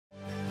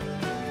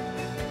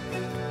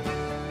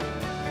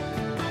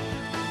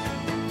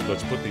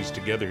let's put these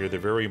together here. They're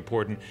very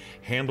important.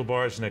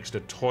 Handlebars next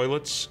to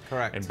toilets.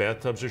 Correct. And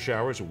bathtubs or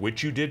showers,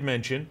 which you did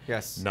mention.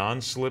 Yes.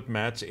 Non-slip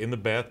mats in the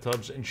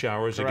bathtubs and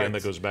showers. Correct. Again,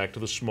 that goes back to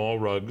the small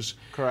rugs.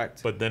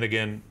 Correct. But then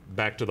again,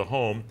 back to the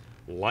home.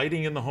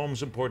 Lighting in the home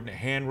is important.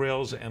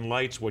 Handrails and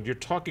lights. What you're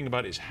talking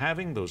about is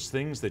having those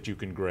things that you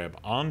can grab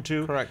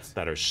onto. Correct.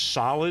 That are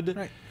solid.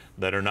 Right.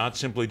 That are not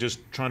simply just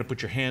trying to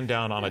put your hand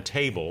down on a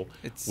table,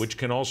 which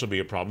can also be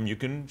a problem. You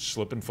can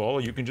slip and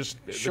fall. You can just,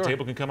 Sure. the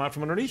table can come out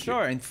from underneath you.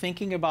 Sure, and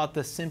thinking about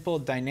the simple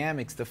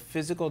dynamics, the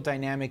physical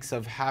dynamics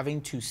of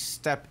having to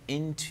step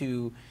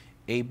into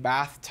a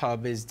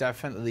bathtub is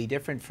definitely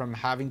different from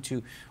having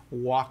to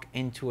walk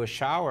into a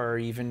shower or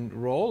even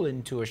roll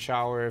into a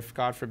shower if,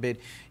 God forbid,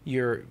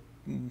 you're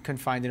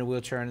confined in a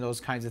wheelchair and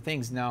those kinds of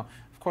things. Now,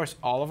 of course,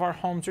 all of our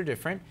homes are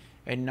different,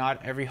 and not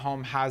every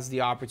home has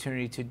the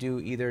opportunity to do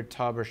either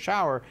tub or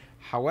shower.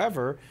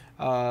 However,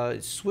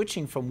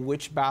 switching from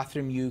which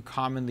bathroom you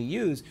commonly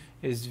use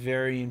is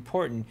very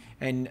important.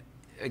 And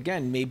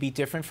again, may be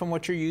different from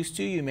what you're used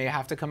to. You may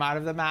have to come out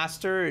of the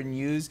master and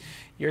use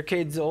your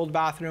kid's old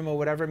bathroom or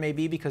whatever it may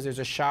be because there's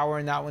a shower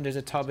in that one, there's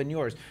a tub in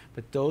yours.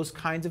 But those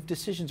kinds of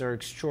decisions are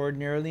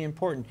extraordinarily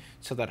important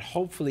so that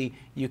hopefully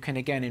you can,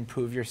 again,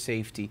 improve your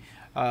safety.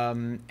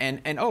 And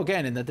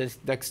again, in the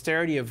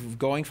dexterity of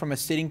going from a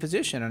sitting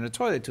position on a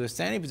toilet to a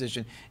standing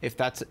position, if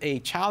that's a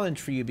challenge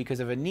for you because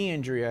of a knee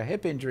injury, a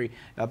hip injury,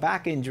 a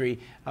back injury,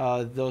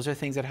 those are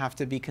things that have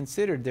to be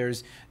considered.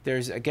 There's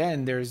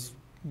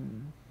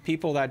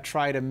people that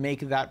try to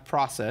make that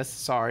process,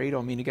 sorry,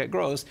 don't mean to get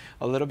gross,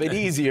 a little bit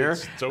easier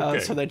it's okay.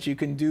 So that you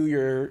can do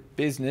your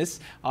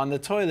business on the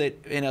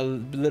toilet in a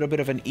little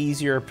bit of an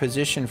easier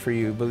position for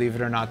you. Believe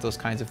it or not, those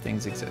kinds of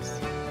things exist.